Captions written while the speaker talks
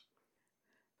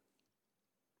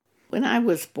When I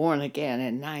was born again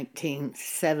in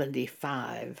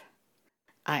 1975,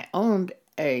 I owned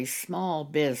a small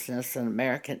business, an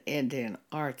American Indian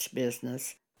arts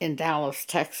business in Dallas,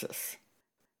 Texas.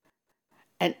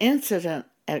 An incident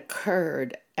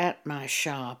occurred at my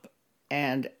shop,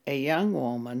 and a young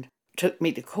woman took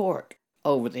me to court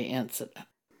over the incident.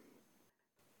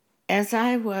 As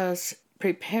I was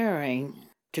preparing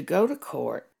to go to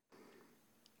court,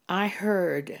 I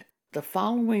heard the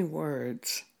following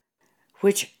words,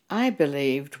 which I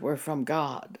believed were from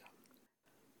God.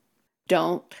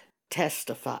 Don't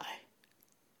testify.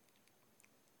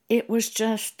 It was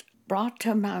just brought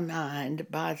to my mind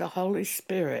by the Holy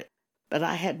Spirit, but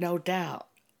I had no doubt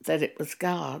that it was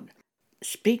God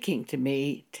speaking to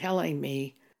me, telling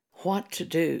me what to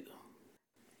do.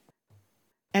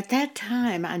 At that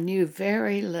time, I knew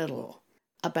very little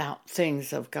about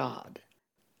things of God.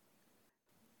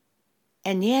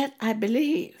 And yet I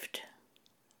believed.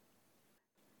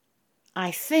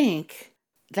 I think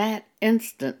that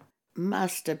instant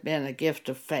must have been a gift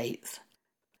of faith.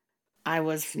 I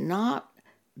was not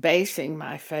basing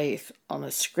my faith on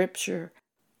a scripture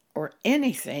or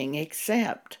anything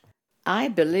except I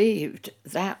believed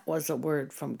that was a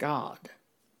word from God.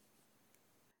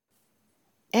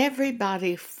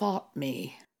 Everybody fought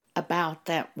me about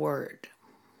that word.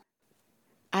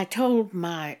 I told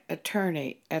my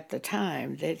attorney at the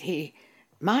time that he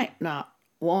might not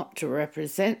want to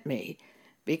represent me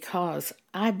because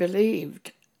I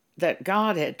believed that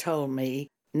God had told me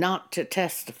not to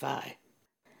testify.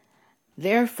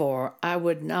 Therefore, I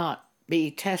would not be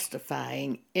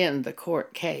testifying in the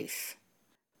court case.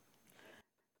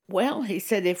 Well, he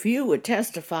said, if you would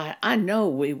testify, I know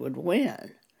we would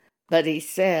win. But he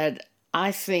said,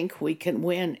 I think we can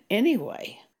win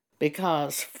anyway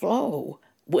because Flo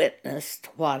witnessed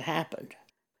what happened.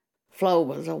 Flo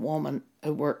was a woman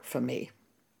who worked for me.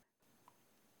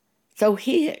 So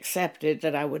he accepted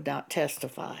that I would not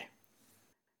testify.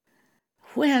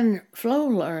 When Flo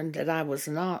learned that I was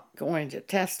not going to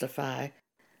testify,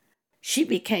 she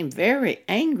became very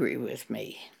angry with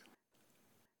me.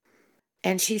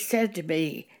 And she said to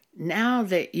me, now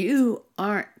that you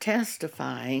aren't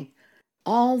testifying,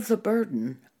 all the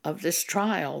burden of this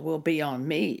trial will be on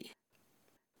me.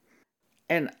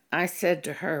 And I said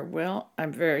to her, well,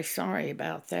 I'm very sorry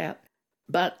about that,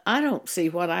 but I don't see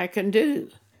what I can do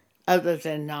other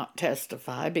than not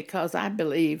testify because I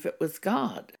believe it was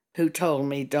God who told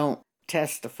me don't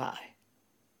testify.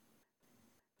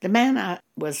 The man I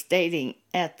was dating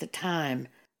at the time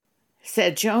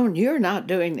said, Joan, you're not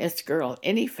doing this girl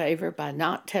any favor by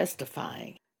not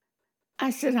testifying. I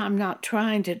said, I'm not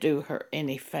trying to do her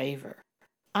any favor.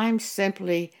 I'm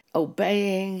simply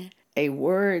obeying a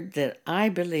word that I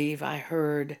believe I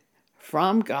heard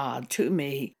from God to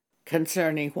me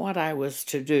concerning what I was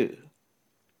to do.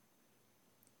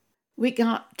 We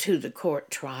got to the court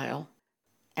trial,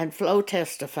 and Flo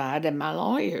testified, and my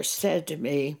lawyer said to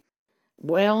me,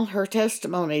 well, her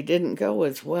testimony didn't go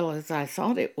as well as I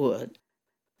thought it would,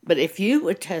 but if you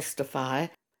would testify,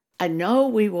 I know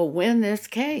we will win this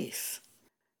case.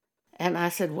 And I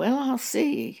said, well, I'll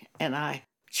see. And I,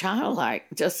 childlike,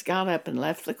 just got up and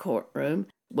left the courtroom,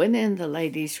 went in the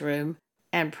ladies' room,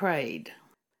 and prayed.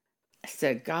 I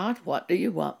said, God, what do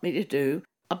you want me to do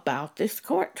about this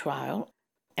court trial?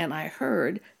 And I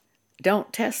heard,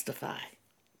 don't testify.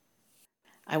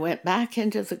 I went back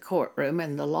into the courtroom,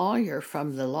 and the lawyer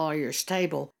from the lawyer's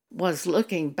table was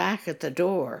looking back at the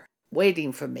door,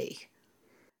 waiting for me.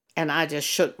 And I just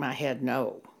shook my head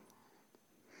no.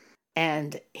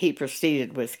 And he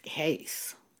proceeded with the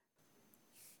case.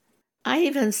 I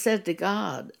even said to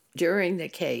God during the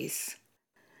case,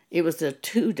 it was a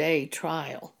 2-day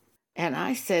trial, and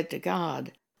I said to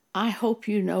God, I hope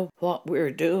you know what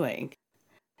we're doing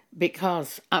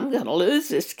because I'm going to lose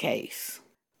this case.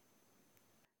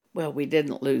 Well, we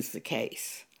didn't lose the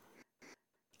case.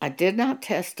 I did not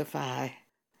testify,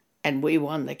 and we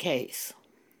won the case.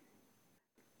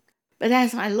 But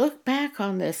as I look back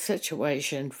on this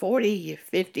situation 40,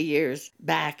 50 years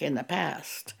back in the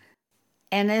past,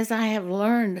 and as I have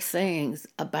learned things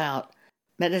about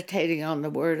meditating on the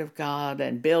Word of God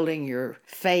and building your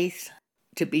faith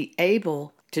to be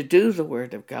able to do the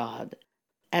Word of God,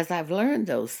 as I've learned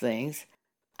those things,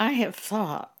 I have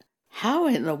thought, how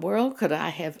in the world could I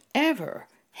have ever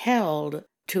held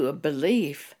to a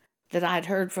belief that I'd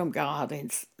heard from God in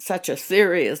such a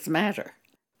serious matter?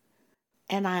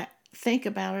 And I think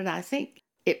about it, I think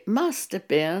it must have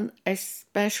been a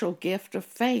special gift of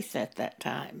faith at that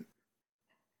time.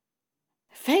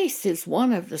 Faith is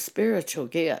one of the spiritual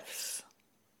gifts.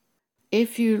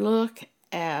 If you look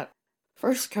at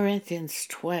 1 Corinthians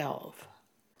 12,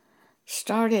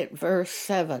 Start at verse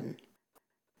 7.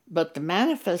 But the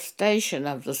manifestation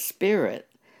of the Spirit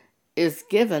is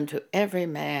given to every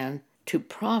man to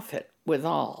profit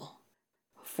withal.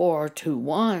 For to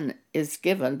one is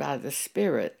given by the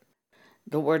Spirit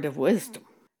the word of wisdom,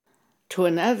 to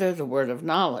another the word of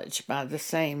knowledge by the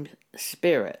same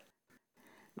Spirit.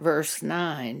 Verse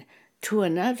 9, to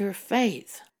another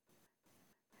faith.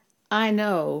 I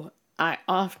know I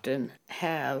often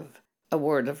have a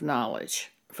word of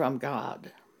knowledge from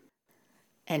God,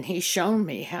 and He's shown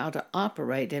me how to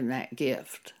operate in that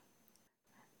gift.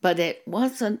 But it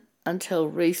wasn't until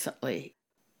recently,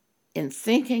 in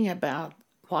thinking about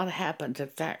what happened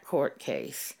at that court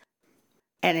case,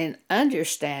 and in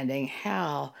understanding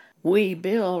how we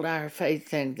build our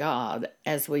faith in God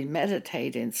as we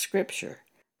meditate in Scripture,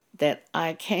 that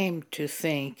I came to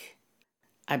think,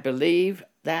 I believe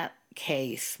that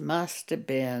case must have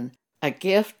been a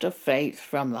gift of faith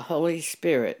from the Holy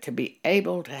Spirit to be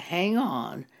able to hang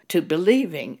on to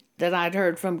believing that I'd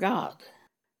heard from God.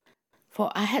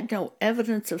 For I had no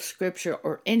evidence of Scripture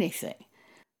or anything.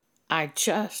 I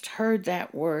just heard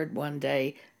that word one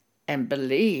day and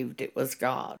believed it was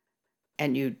God.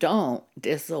 And you don't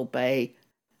disobey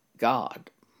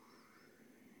God.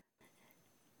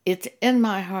 It's in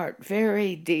my heart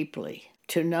very deeply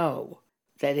to know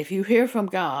that if you hear from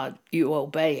God, you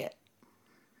obey it.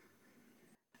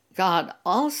 God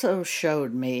also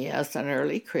showed me, as an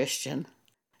early Christian,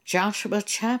 Joshua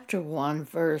chapter 1,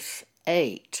 verse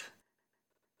 8.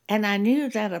 And I knew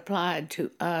that applied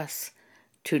to us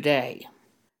today.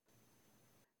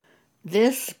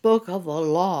 This book of the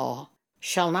law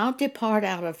shall not depart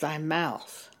out of thy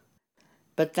mouth,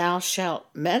 but thou shalt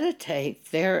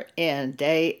meditate therein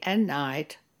day and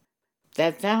night,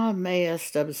 that thou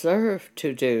mayest observe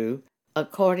to do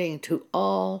according to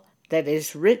all that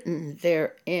is written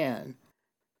therein.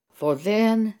 For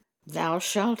then thou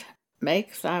shalt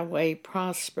make thy way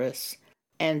prosperous,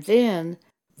 and then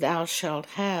thou shalt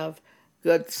have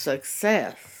good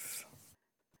success.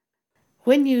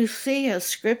 When you see a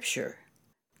scripture,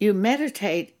 you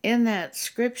meditate in that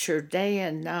scripture day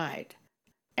and night,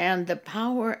 and the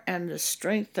power and the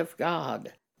strength of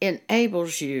God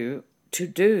enables you to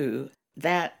do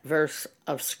that verse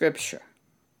of Scripture.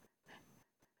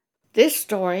 This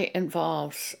story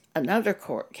involves another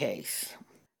court case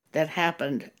that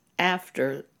happened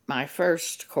after my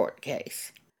first court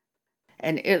case,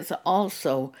 and it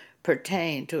also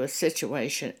pertained to a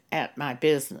situation at my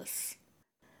business.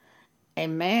 A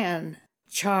man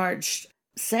charged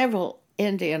several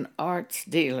Indian arts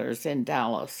dealers in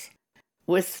Dallas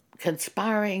with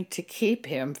conspiring to keep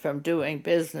him from doing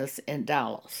business in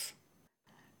Dallas.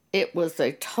 It was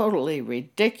a totally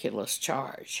ridiculous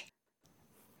charge.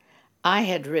 I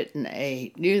had written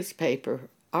a newspaper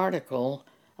article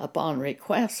upon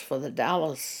request for the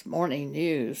Dallas Morning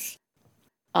News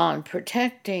on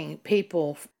protecting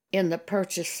people in the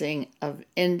purchasing of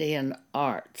Indian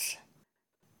arts.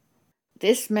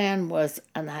 This man was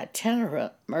an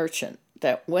itinerant merchant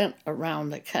that went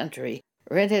around the country,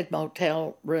 rented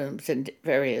motel rooms in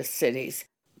various cities,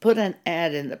 put an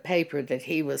ad in the paper that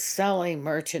he was selling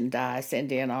merchandise,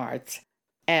 Indian arts,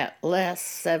 at less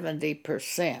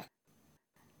 70%.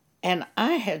 And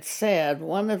I had said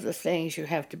one of the things you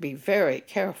have to be very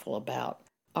careful about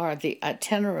are the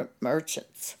itinerant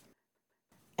merchants.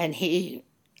 And he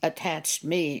attached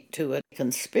me to a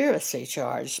conspiracy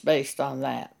charge based on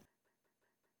that.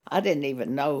 I didn't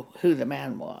even know who the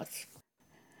man was.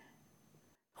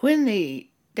 When the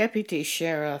deputy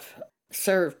sheriff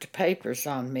served papers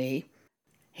on me,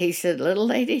 he said, "Little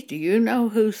lady, do you know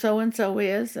who so-and-so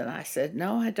is?" And I said,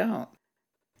 "No, I don't."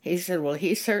 He said, "Well,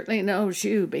 he certainly knows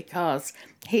you because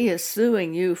he is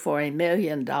suing you for $1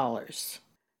 million.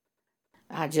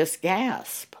 I just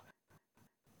gasped.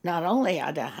 Not only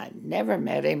I never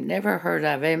met him, never heard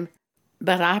of him,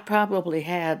 but I probably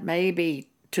had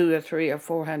maybe $200 or $300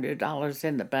 or $400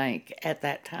 in the bank at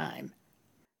that time.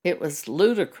 It was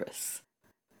ludicrous.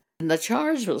 And the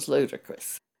charge was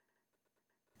ludicrous.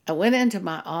 I went into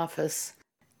my office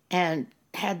and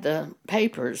had the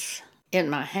papers in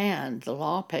my hand, the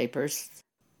law papers,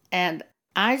 and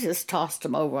I just tossed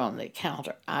them over on the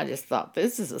counter. I just thought,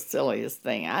 this is the silliest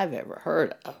thing I've ever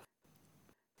heard of.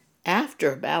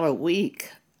 After about a week,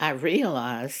 I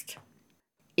realized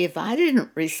if I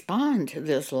didn't respond to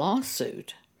this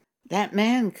lawsuit, that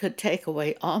man could take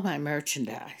away all my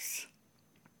merchandise.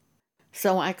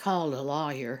 So I called a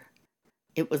lawyer.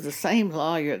 It was the same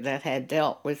lawyer that had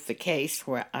dealt with the case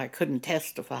where I couldn't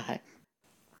testify,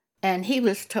 and he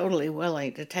was totally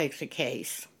willing to take the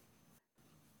case.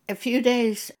 A few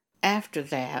days after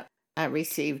that, I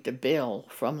received a bill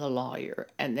from the lawyer,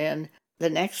 and then The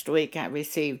next week I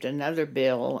received another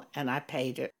bill and I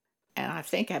paid it. And I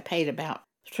think I paid about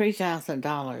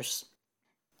 $3,000.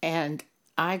 And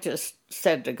I just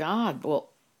said to God, well,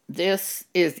 this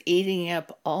is eating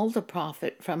up all the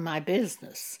profit from my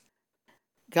business.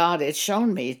 God had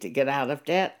shown me to get out of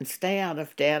debt and stay out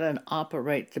of debt and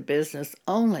operate the business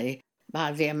only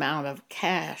by the amount of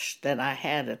cash that I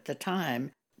had at the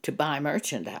time to buy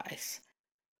merchandise.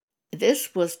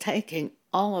 This was taking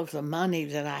all of the money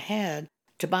that I had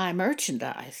to buy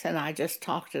merchandise, and I just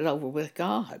talked it over with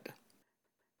God.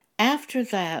 After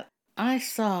that, I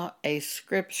saw a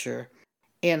scripture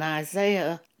in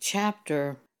Isaiah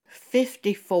chapter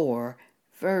 54,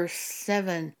 verse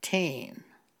 17.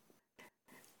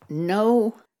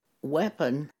 No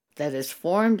weapon that is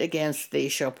formed against thee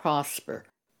shall prosper,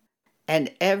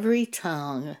 and every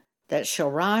tongue that shall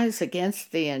rise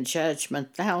against thee in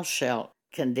judgment thou shalt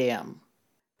condemn.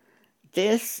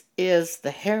 This is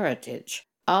the heritage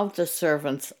of the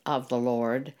servants of the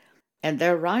Lord, and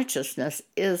their righteousness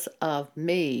is of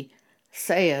me,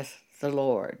 saith the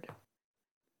Lord.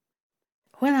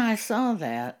 When I saw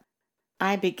that,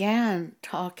 I began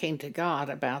talking to God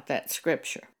about that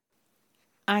scripture.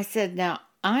 I said, now,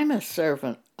 I'm a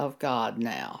servant of God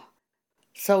now,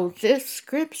 so this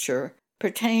scripture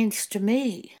pertains to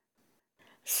me.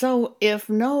 So if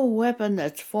no weapon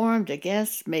that's formed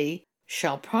against me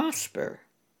shall prosper,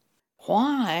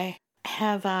 why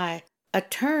have I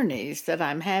attorneys that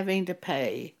I'm having to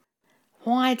pay?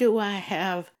 Why do I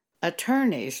have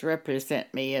attorneys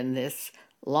represent me in this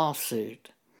lawsuit?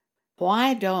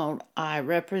 Why don't I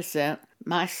represent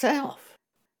myself?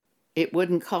 It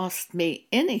wouldn't cost me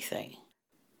anything.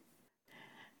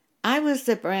 I was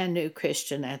a brand new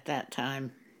Christian at that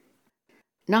time,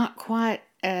 not quite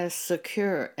as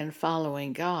secure in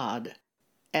following God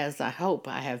as I hope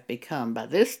I have become by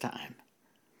this time.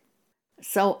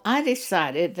 So I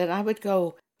decided that I would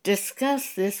go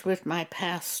discuss this with my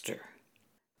pastor.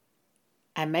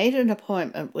 I made an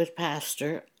appointment with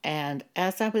pastor, and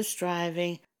as I was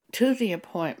driving to the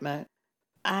appointment,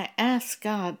 I asked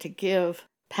God to give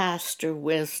pastor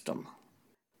wisdom.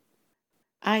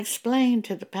 I explained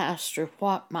to the pastor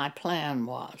what my plan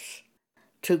was: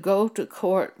 to go to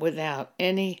court without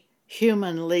any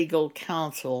human legal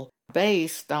counsel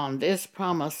based on this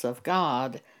promise of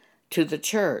God to the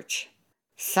church,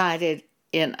 cited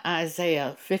in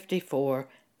Isaiah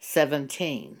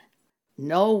 54:17.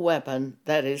 No weapon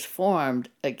that is formed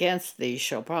against thee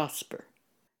shall prosper,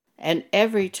 and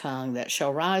every tongue that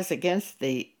shall rise against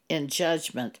thee in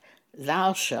judgment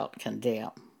thou shalt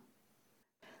condemn.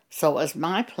 So it was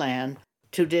my plan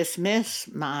to dismiss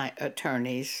my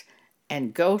attorneys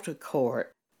and go to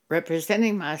court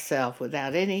representing myself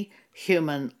without any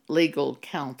human legal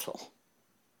counsel.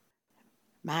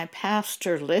 My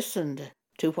pastor listened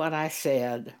to what I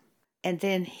said, and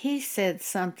then he said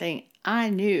something I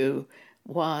knew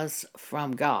was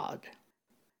from God.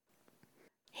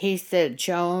 He said,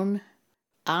 Joan,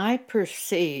 I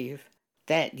perceive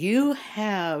that you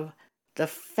have the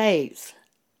faith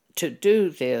to do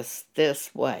this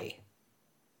way.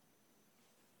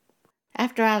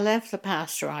 After I left the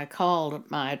pastor, I called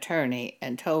my attorney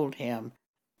and told him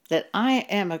that I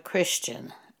am a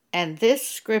Christian, and this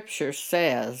scripture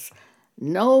says,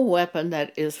 no weapon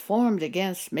that is formed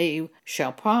against me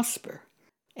shall prosper,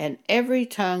 and every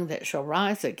tongue that shall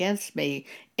rise against me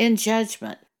in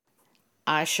judgment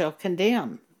I shall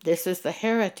condemn. This is the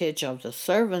heritage of the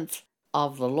servants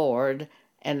of the Lord,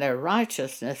 and their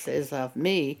righteousness is of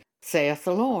me, saith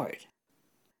the Lord.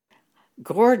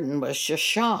 Gordon was just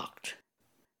shocked.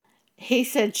 He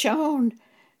said, Joan,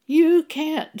 you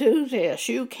can't do this.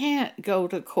 You can't go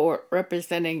to court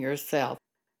representing yourself.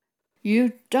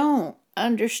 You don't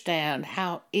understand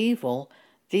how evil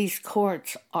these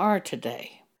courts are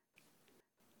today.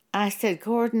 I said,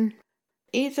 Gordon,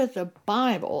 either the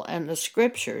Bible and the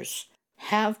scriptures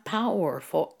have power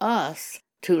for us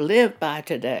to live by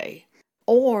today,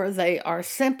 or they are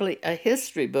simply a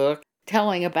history book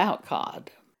telling about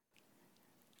God.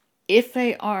 If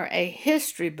they are a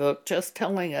history book just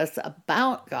telling us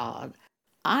about God,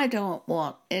 I don't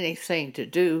want anything to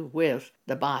do with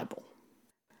the Bible.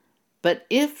 But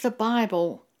if the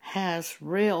Bible has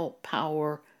real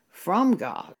power from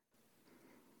God,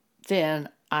 then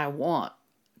I want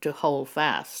to hold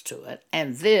fast to it.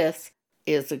 And this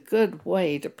is a good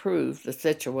way to prove the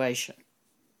situation.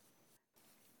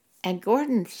 And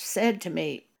Gordon said to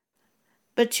me,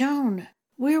 but Joan,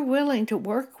 we're willing to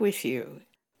work with you.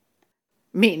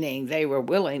 Meaning they were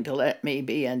willing to let me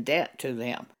be in debt to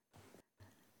them.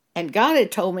 And God had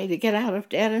told me to get out of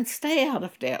debt and stay out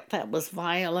of debt. That was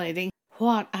violating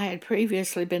what I had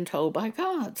previously been told by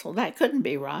God, so that couldn't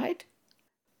be right.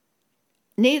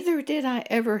 Neither did I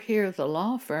ever hear the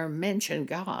law firm mention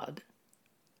God.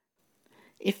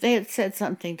 If they had said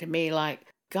something to me like,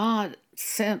 God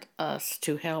sent us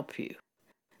to help you,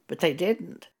 but they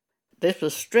didn't. This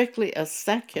was strictly a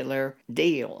secular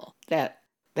deal that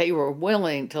they were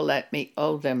willing to let me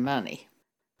owe them money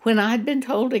when I'd been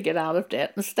told to get out of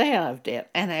debt and stay out of debt,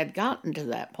 and had gotten to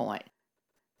that point.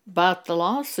 But the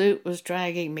lawsuit was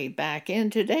dragging me back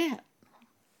into debt,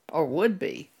 or would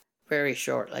be very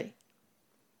shortly.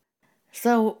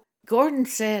 So Gordon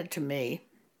said to me,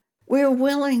 "We're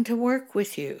willing to work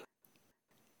with you.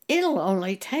 It'll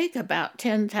only take about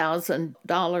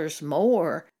 $10,000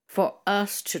 more for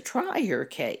us to try your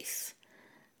case."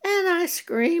 And I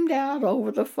screamed out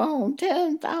over the phone,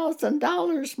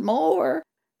 $10,000 more?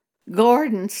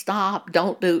 Gordon, stop.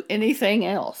 Don't do anything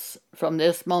else from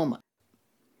this moment.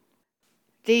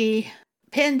 The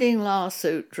pending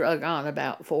lawsuit drug on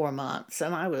about 4 months,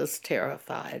 and I was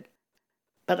terrified.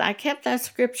 But I kept that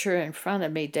scripture in front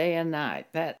of me day and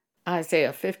night, that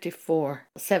Isaiah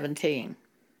 54:17.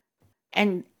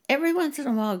 And every once in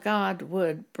a while, God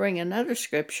would bring another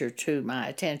scripture to my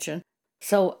attention.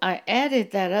 So I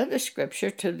added that other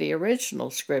scripture to the original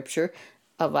scripture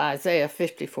of Isaiah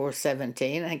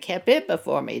 54:17 and kept it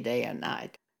before me day and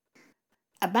night.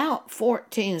 About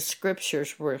 14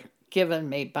 scriptures were given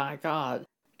me by God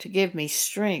to give me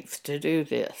strength to do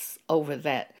this over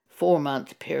that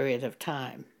 4-month period of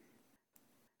time.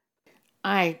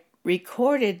 I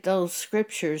recorded those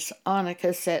scriptures on a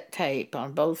cassette tape,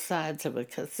 on both sides of a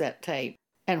cassette tape,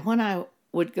 and when I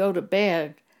would go to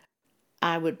bed,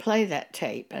 I would play that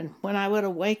tape, and when I would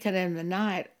awaken in the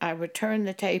night, I would turn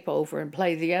the tape over and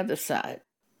play the other side.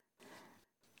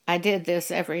 I did this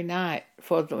every night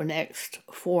for the next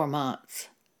 4 months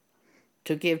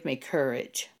to give me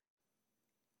courage.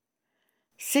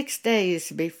 6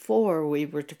 days before we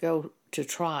were to go to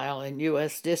trial in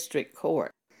U.S. District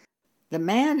Court, the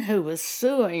man who was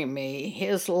suing me,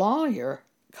 his lawyer,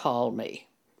 called me.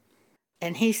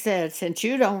 And he said, "Since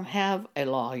you don't have a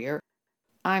lawyer,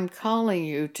 I'm calling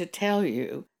you to tell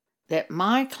you that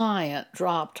my client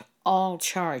dropped all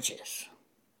charges."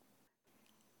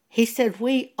 He said,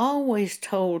 "We always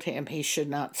told him he should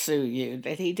not sue you,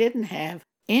 that he didn't have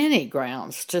any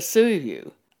grounds to sue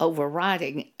you over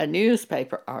writing a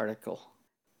newspaper article.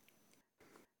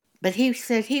 But he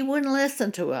said he wouldn't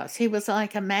listen to us. He was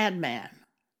like a madman."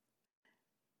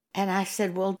 And I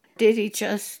said, "Well, did he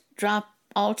just drop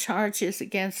all charges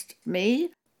against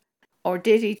me? Or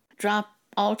did he drop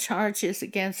all charges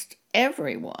against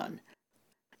everyone?"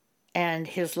 And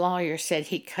his lawyer said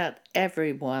he cut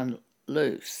everyone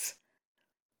loose,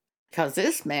 because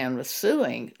this man was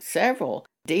suing several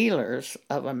dealers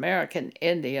of American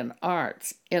Indian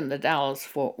arts in the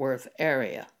Dallas-Fort Worth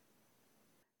area.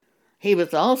 He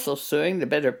was also suing the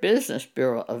Better Business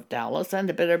Bureau of Dallas and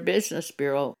the Better Business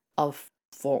Bureau of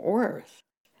Fort Worth.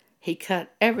 He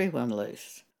cut everyone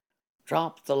loose,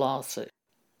 dropped the lawsuit.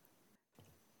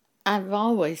 I've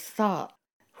always thought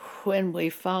when we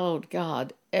followed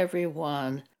God,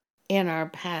 everyone in our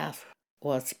path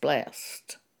was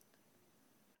blessed.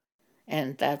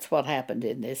 And that's what happened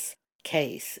in this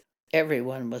case.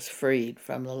 Everyone was freed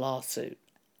from the lawsuit.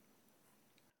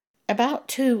 About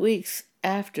 2 weeks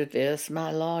after this,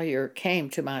 my lawyer came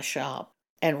to my shop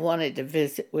and wanted to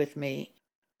visit with me.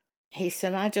 He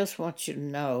said, "I just want you to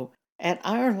know, at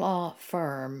our law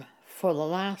firm for the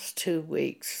last 2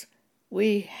 weeks,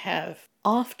 we have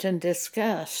often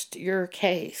discussed your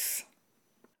case,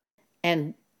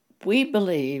 and we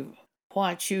believe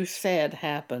what you said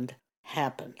happened.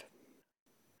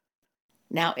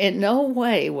 Now, in no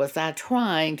way was I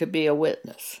trying to be a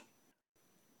witness.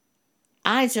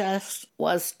 I just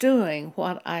was doing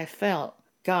what I felt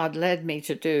God led me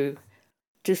to do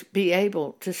to be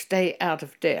able to stay out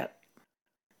of debt.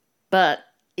 But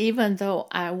even though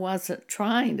I wasn't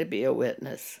trying to be a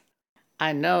witness,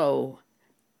 I know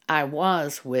I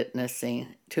was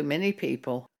witnessing to many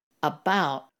people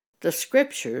about the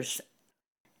scriptures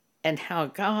and how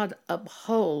God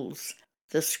upholds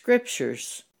the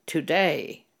scriptures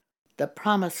today, the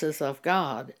promises of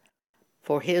God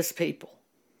for His people.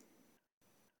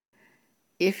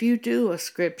 If you do a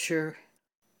scripture,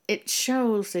 it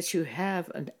shows that you have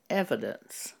an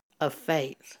evidence of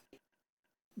faith.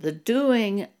 The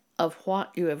doing of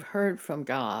what you have heard from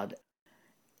God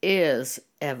is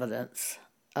evidence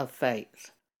of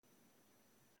faith.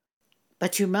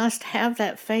 But you must have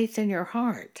that faith in your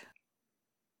heart.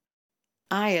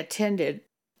 I attended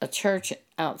a church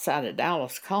outside of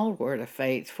Dallas called Word of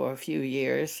Faith for a few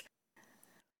years.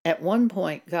 At one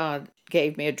point, God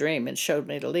gave me a dream and showed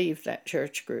me to leave that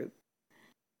church group.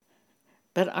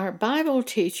 But our Bible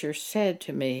teacher said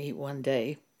to me one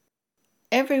day,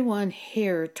 everyone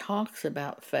here talks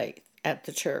about faith at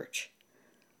the church,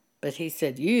 but he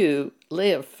said, you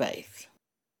live faith.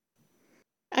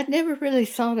 I'd never really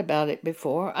thought about it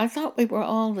before. I thought we were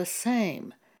all the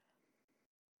same.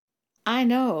 I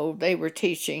know they were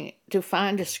teaching to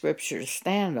find a scripture to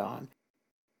stand on,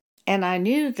 and I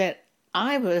knew that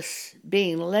I was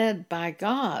being led by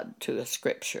God to a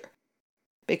scripture,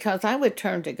 because I would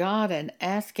turn to God and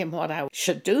ask Him what I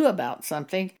should do about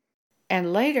something,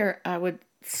 and later I would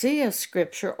see a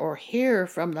scripture or hear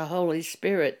from the Holy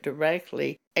Spirit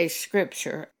directly a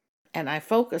scripture, and I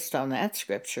focused on that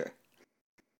scripture.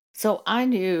 So I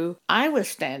knew I was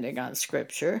standing on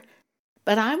scripture,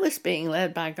 but I was being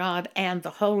led by God and the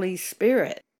Holy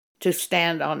Spirit to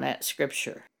stand on that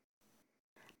scripture.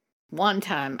 One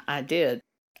time I did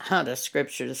hunt a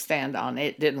scripture to stand on.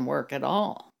 It didn't work at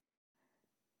all.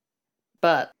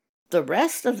 But the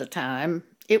rest of the time,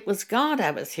 it was God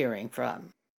I was hearing from.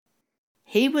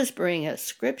 He was bringing a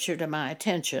scripture to my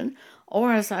attention,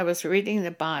 or as I was reading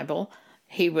the Bible,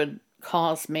 He would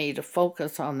cause me to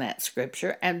focus on that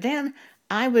scripture, and then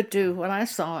I would do what I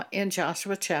saw in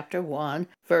Joshua chapter 1,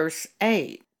 verse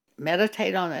 8.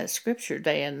 Meditate on that scripture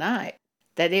day and night,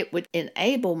 that it would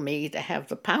enable me to have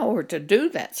the power to do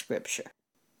that scripture.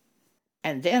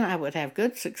 And then I would have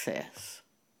good success.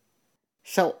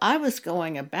 So I was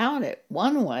going about it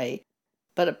one way,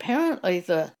 but apparently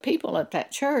the people at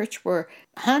that church were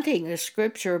hunting the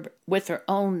scripture with their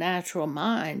own natural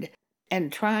mind and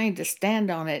trying to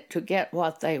stand on it to get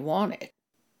what they wanted.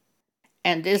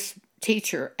 And this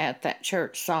teacher at that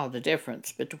church saw the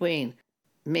difference between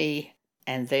me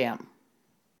and them.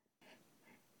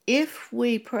 If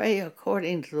we pray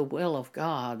according to the will of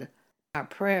God, our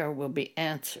prayer will be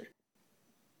answered.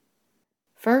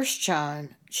 1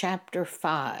 John chapter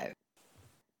 5,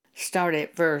 start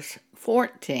at verse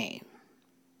 14.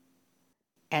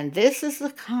 And this is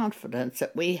the confidence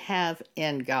that we have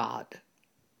in God.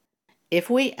 If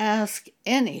we ask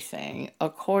anything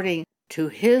according to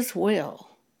His will,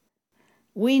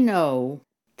 we know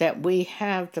that we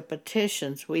have the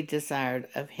petitions we desired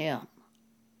of Him.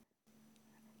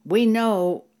 We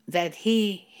know that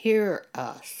He hears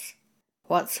us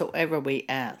whatsoever we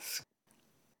ask.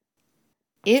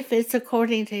 If it's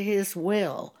according to His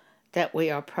will that we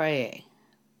are praying.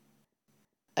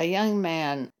 A young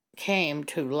man came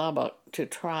to Lubbock to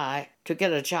try to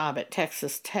get a job at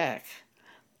Texas Tech.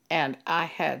 And I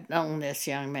had known this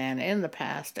young man in the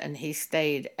past, and he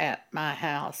stayed at my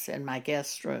house in my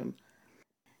guest room.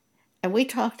 And we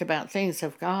talked about things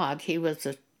of God. He was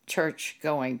a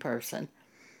church-going person.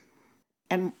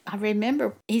 And I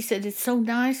remember he said, it's so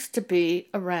nice to be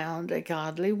around a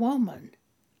godly woman.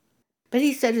 But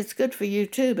he said, it's good for you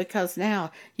too, because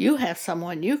now you have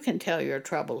someone you can tell your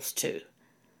troubles to.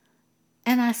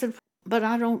 And I said, but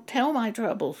I don't tell my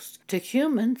troubles to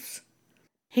humans.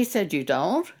 He said, you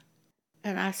don't?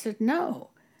 And I said,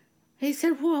 no. He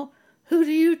said, well, who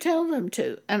do you tell them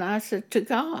to? And I said, to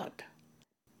God.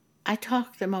 I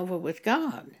talk them over with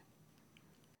God.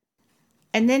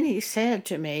 And then he said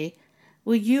to me,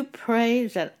 will you pray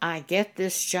that I get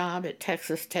this job at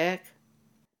Texas Tech?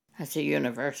 That's a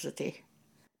university.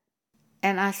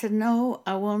 And I said, no,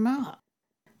 I will not,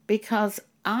 because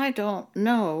I don't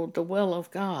know the will of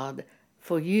God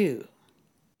for you.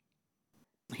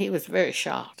 He was very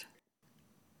shocked.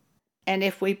 And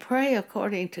if we pray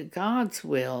according to God's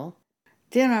will,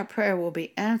 then our prayer will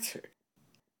be answered.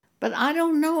 But I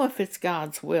don't know if it's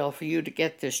God's will for you to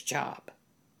get this job.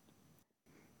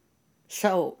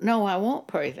 So, no, I won't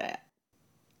pray that.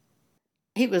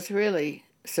 He was really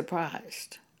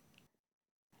surprised.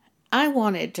 I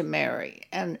wanted to marry,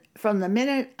 and from the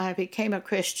minute I became a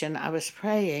Christian, I was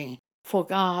praying for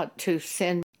God to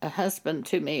send a husband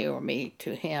to me or me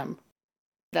to him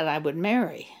that I would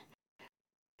marry.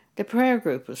 The prayer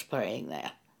group was praying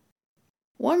that.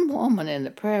 One woman in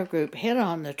the prayer group hit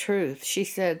on the truth. She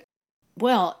said,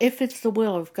 well, if it's the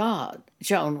will of God,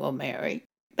 Joan will marry.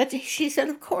 But she said,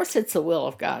 of course it's the will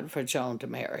of God for Joan to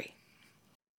marry.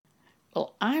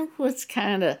 Well, I was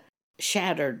kind of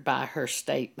shattered by her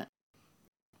statement.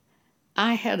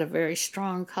 I had a very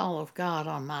strong call of God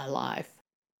on my life.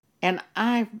 And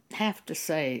I have to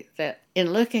say that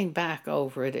in looking back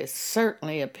over it, it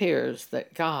certainly appears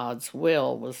that God's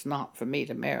will was not for me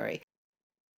to marry.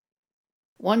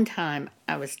 One time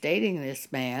I was dating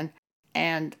this man,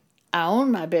 and I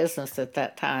owned my business at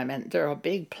that time, and there are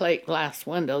big plate glass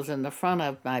windows in the front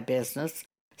of my business,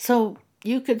 so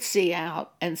you could see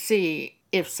out and see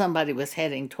if somebody was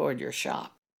heading toward your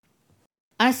shop.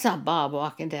 I saw Bob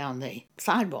walking down the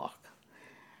sidewalk,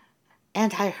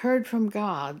 and I heard from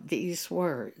God these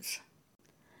words: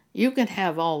 "You can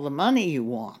have all the money you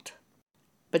want,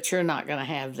 but you're not going to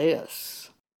have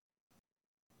this."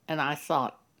 And I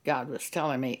thought God was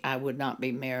telling me I would not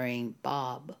be marrying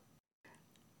Bob.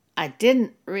 I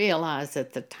didn't realize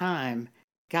at the time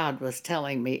God was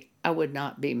telling me I would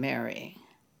not be marrying.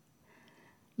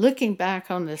 Looking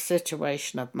back on the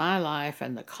situation of my life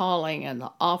and the calling and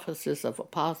the offices of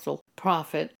apostle,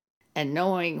 prophet, and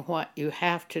knowing what you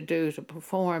have to do to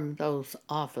perform those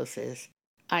offices,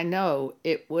 I know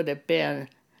it would have been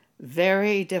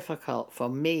very difficult for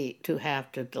me to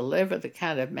have to deliver the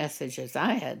kind of messages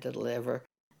I had to deliver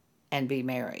and be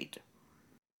married.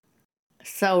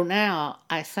 So now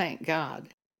I thank God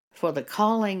for the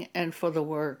calling and for the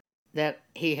work that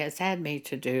He has had me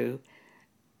to do,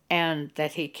 and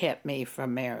that He kept me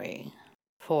from marrying,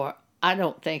 for I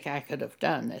don't think I could have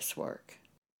done this work.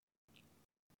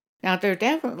 Now, there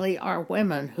definitely are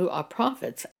women who are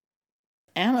prophets.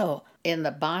 Anna in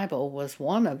the Bible was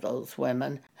one of those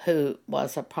women who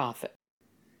was a prophet.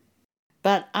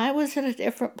 But I was at a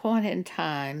different point in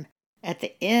time at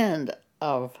the end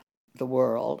of the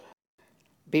world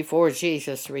before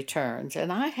Jesus returns,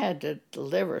 and I had to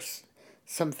deliver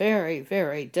some very,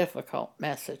 very difficult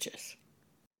messages.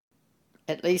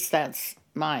 At least that's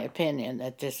my opinion,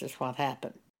 that this is what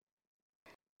happened.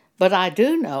 But I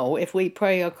do know if we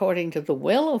pray according to the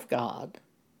will of God,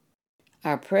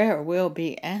 our prayer will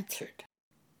be answered.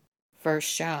 1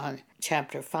 John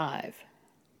chapter 5.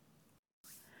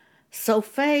 So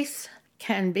faith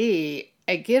can be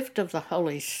a gift of the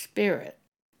Holy Spirit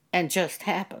and just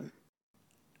happen.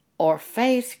 Or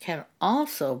faith can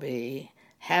also be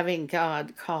having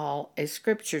God call a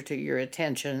scripture to your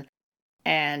attention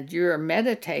and you're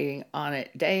meditating on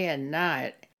it day and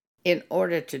night in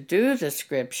order to do the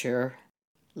scripture,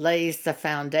 lays the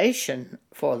foundation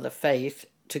for the faith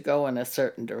to go in a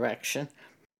certain direction.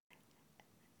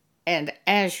 And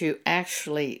as you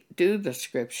actually do the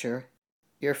scripture,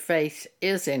 your faith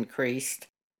is increased.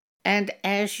 And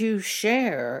as you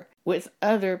share with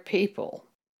other people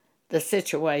the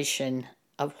situation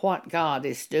of what God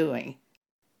is doing,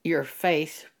 your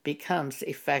faith becomes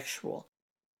effectual.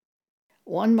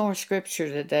 One more scripture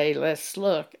today. Let's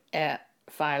look at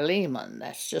Philemon.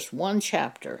 That's just one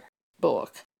chapter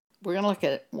book. We're going to look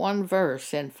at one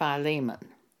verse in Philemon.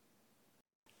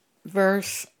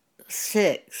 Verse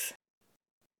 6.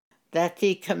 That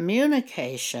the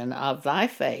communication of thy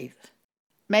faith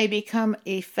may become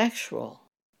effectual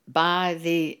by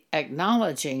the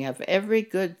acknowledging of every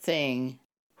good thing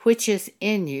which is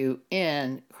in you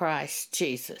in Christ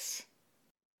Jesus.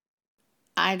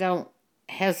 I don't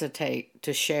hesitate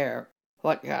to share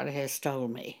what God has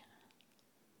told me,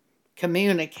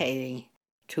 communicating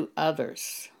to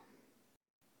others.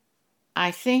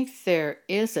 I think there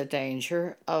is a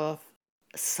danger of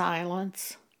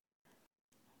silence,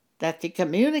 that the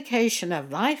communication of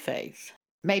thy faith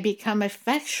may become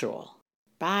effectual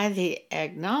by the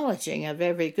acknowledging of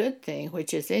every good thing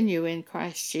which is in you in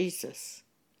Christ Jesus.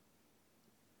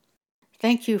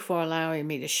 Thank you for allowing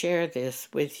me to share this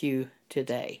with you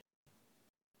today.